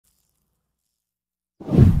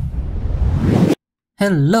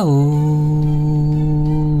Hello,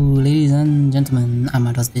 ladies and gentlemen, I'm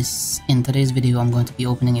iDuzzDis. In today's video, I'm going to be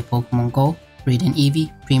opening a Pokemon Go Radiant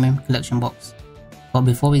Eevee Premium Collection box. But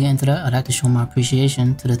before we get into that, I'd like to show my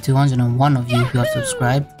appreciation to the 201 of you who have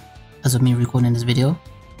subscribed as of me recording this video.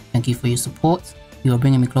 Thank you for your support. You are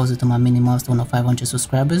bringing me closer to my mini milestone of 500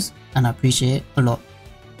 subscribers, and I appreciate it a lot.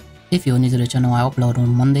 If you're new to the channel, I upload on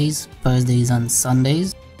Mondays, Thursdays and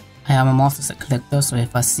Sundays. I am a master set collector, so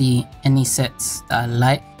if I see any sets that I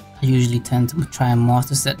like, I usually tend to try and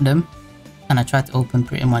master set them, and I try to open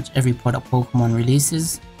pretty much every product Pokemon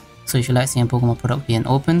releases. So if you like seeing Pokemon product being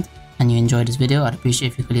opened and you enjoyed this video, I'd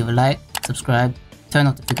appreciate if you could leave a like, subscribe, turn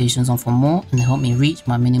notifications on for more, and help me reach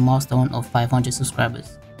my mini milestone of 500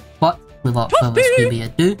 subscribers. But without further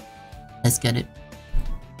ado, let's get it.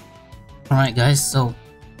 Alright guys, so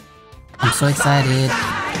I'm so excited.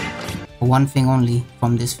 One thing only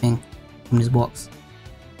from this box,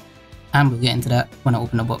 and we'll get into that when I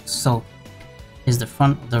open the box. So here's the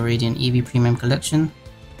front of the Radiant Eevee Premium Collection.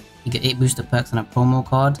 You get 8 booster packs and a promo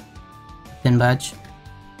card, pin badge.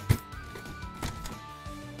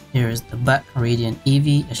 Here is the back. Radiant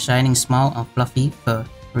Eevee, a shining smile and fluffy fur.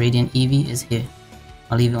 Radiant Eevee is here.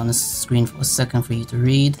 I'll leave it on the screen for a second for you to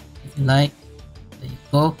read if you like. There you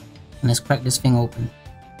go, and let's crack this thing open.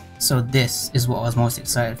 So this is what I was most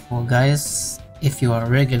excited for, guys. If you are a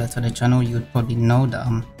regular to the channel, you would probably know that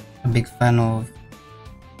I'm a big fan of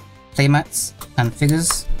playmats and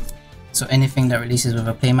figures. So anything that releases with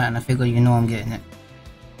a playmat and a figure, you know I'm getting it.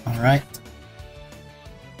 Alright.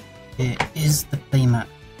 Here is the playmat.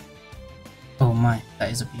 Oh my,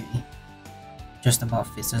 that is a beauty. Just about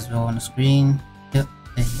fits as well on the screen. Yep,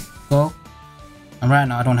 there you go. And right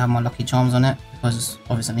now I don't have my Lucky Charms on it because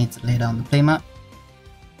obviously I need to lay down the playmat.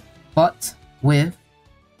 But with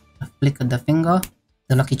a flick of the finger,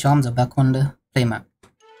 the Lucky Charms are back on the playmat.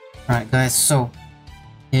 Alright guys, so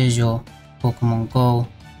here's your Pokemon Go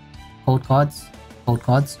codes for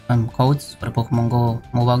the Pokemon Go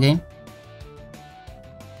mobile game.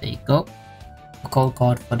 There you go. A code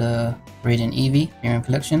card for the Radiant Eevee Premium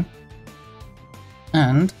Collection.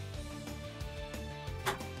 And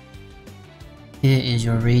here is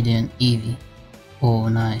your Radiant Eevee. Oh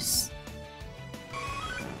nice.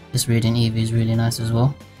 This Radiant Eevee is really nice as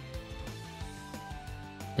well.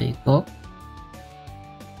 There you go.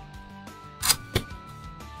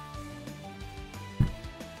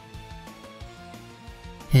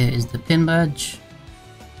 Here is the pin badge.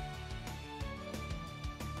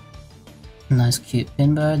 Nice cute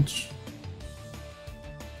pin badge.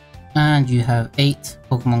 And you have 8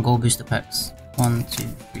 Pokemon Go booster packs. 1, 2,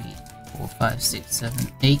 3, 4, 5, 6,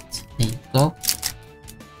 7, 8. There you go.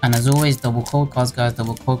 And as always, double code cards, guys,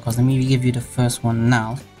 double code cards. Let me give you the first one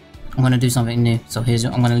now. I'm going to do something new. So I'm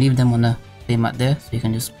going to leave them on the playmat there, so you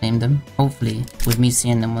can just claim them. Hopefully, with me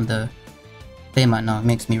seeing them on the playmat now, it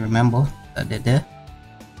makes me remember that they're there.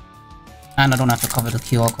 And I don't have to cover the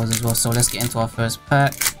QR codes as well. So let's get into our first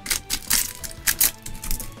pack.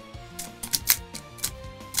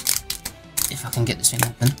 If I can get this thing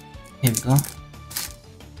open. Here we go.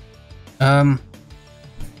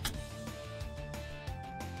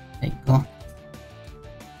 There you go.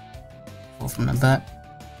 Pull from the back.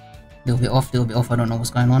 Little bit off, I don't know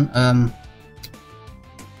what's going on.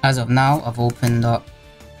 As of now, I've opened up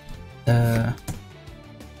the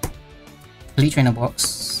Elite Trainer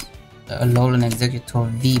box, the Alolan Executor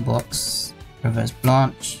V box, Reverse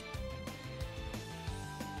Blanche.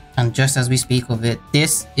 And just as we speak of it,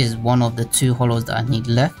 this is one of the 2 holos that I need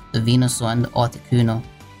left, the Venusaur and the Articuno.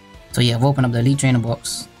 So yeah, I've opened up the Elite Trainer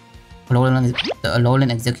box, the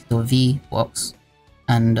Alolan Executor V box,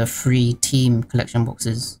 and the 3 team collection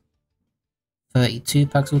boxes. 32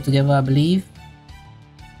 packs altogether, I believe.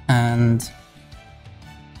 And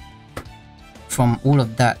from all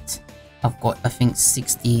of that, I've got, I think,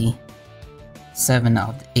 67 out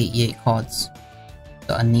of the 88 cards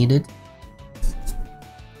that are needed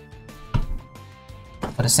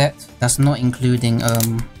for the set. That's not including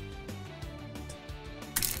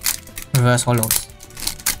reverse holos.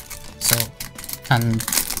 So, and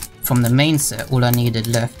from the main set, all I needed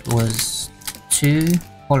left was 2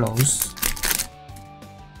 holos,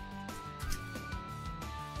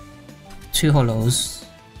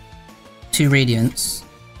 2 Radiants,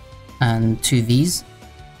 and 2 Vs.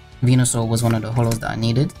 Venusaur was one of the holos that I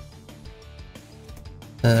needed.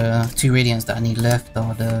 The 2 Radiants that I need left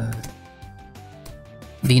are the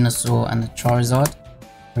Venusaur and the Charizard,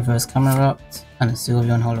 Reverse Camerupt, and a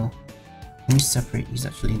Sylveon holo. Let me separate these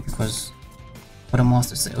actually, because for the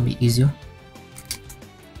master set it'll be easier.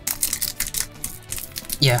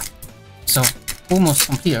 Yeah, so almost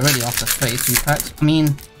complete already after 32 packs. I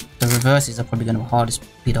mean, The reverses are probably going to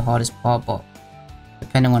be the hardest part, but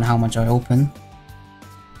depending on how much I open,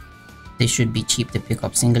 they should be cheap to pick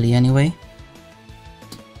up singly anyway.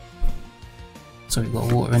 So we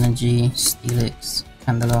got Water Energy, Steelix,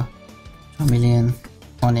 Candela, Charmeleon,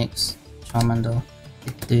 Onyx, Charmander,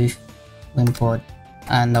 Bidoof, Wimpod,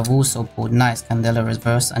 and I've also pulled nice Candela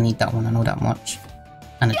reverse. I need that one, I know that much.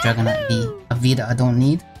 And a Dragonite V. A V that I don't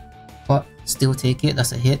need, but still take it,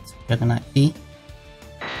 that's a hit. Dragonite V.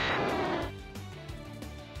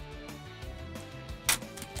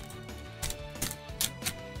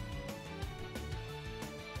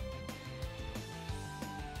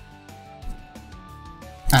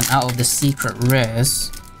 And out of the secret rares,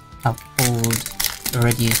 I've pulled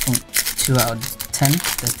already, I think, 2 out of 10.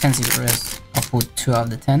 There's 10 secret rares. I pulled 2 out of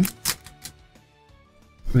the 10.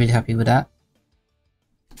 Really happy with that.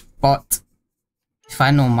 But if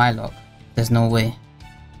I know my luck, there's no way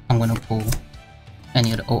I'm gonna pull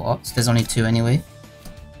any of the alt arts. There's only 2 anyway.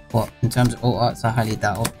 But in terms of alt arts, I highly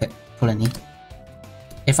doubt I'll pull any.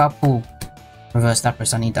 If I pull reverse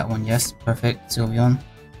Lapras, I need that one. Yes, perfect. Sylveon.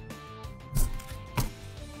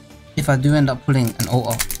 If I do end up pulling an alt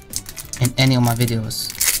art in any of my videos,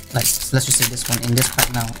 like let's just say this one, in this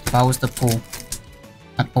pack now, if I was to pull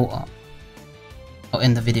an alt art, I'll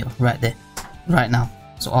end the video right there, right now.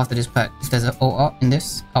 So after this pack, if there's an alt art in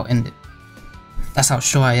this, I'll end it. That's how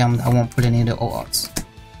sure I am that I won't pull any of the alt arts.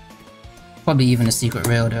 Probably even a secret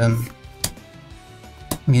rare, the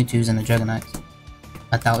Mewtwo's and the Dragonites.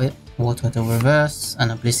 I doubt it. Water to reverse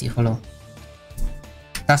and a Blissey Hollow.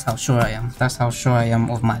 That's how sure I am. That's how sure I am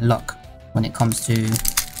of my luck when it comes to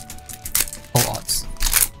alt arts.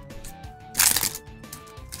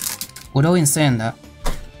 Although in saying that,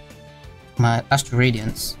 my Astral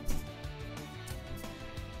Radiance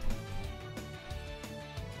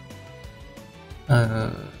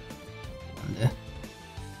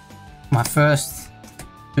my first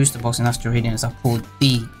booster box in Astral Radiance, I pulled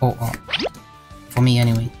the alt art. For me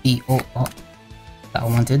anyway, the alt art that I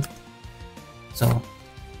wanted. So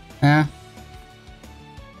yeah,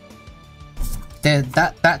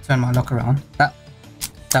 that turned my luck around. That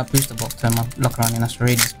booster box turned my luck around in Astral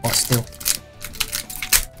Radiance, but still,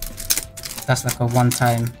 that's like a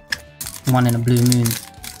one-time, one in a blue moon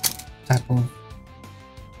type of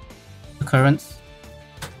occurrence.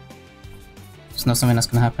 It's not something that's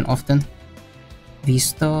gonna happen often.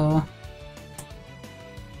 V-Star,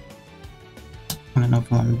 and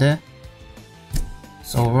another one there.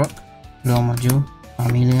 Solrock, Lomajou,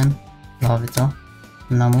 Charmeleon, Larvitar,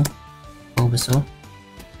 Namu, Bulbasaur.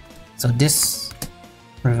 So this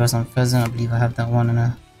reverse on Pheasant, I believe I have that one, and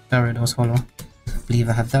a Gyarados Hollow. I believe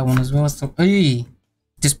I have that one as well. So hey,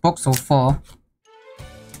 this box so far,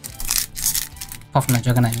 apart from the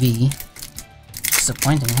Dragonite V,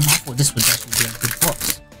 disappointing. I thought this would actually be a good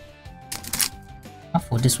box. I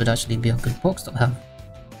thought this would actually be a good box to have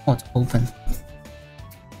or to open.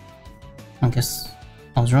 I guess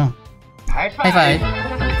I was wrong. High five! High five!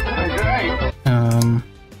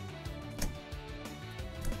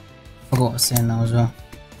 Forgot what I was saying now as well.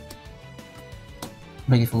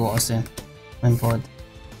 Really forgot what I was saying. Wimpod,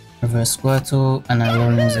 reverse Squirtle, and a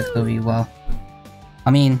rolling Zeklovi. Wow.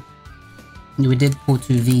 I mean, we did pull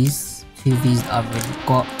 2 Vs. 2 Vs that I've already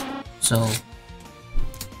got. So,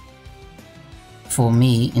 for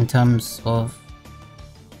me, in terms of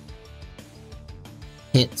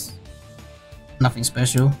hits, nothing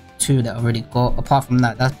special. 2 that I already got. Apart from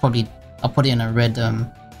that, that's probably, I'll put it in a red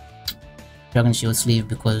Dragon Shield sleeve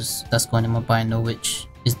because that's going in my binder, which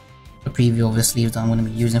is a preview of the sleeves that I'm going to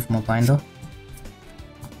be using for my binder.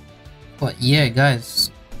 But yeah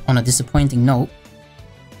guys, on a disappointing note,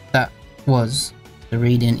 that was the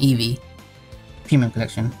Radiant Eevee Premium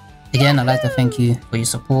Collection. Again, I'd like to thank you for your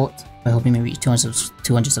support by helping me reach 200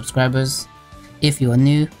 subscribers. If you are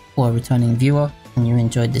new or a returning viewer and you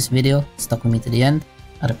enjoyed this video, stuck with me to the end,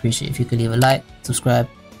 I'd appreciate if you could leave a like, subscribe,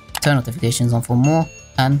 turn notifications on for more,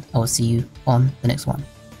 and I will see you on the next one.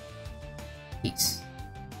 Peace.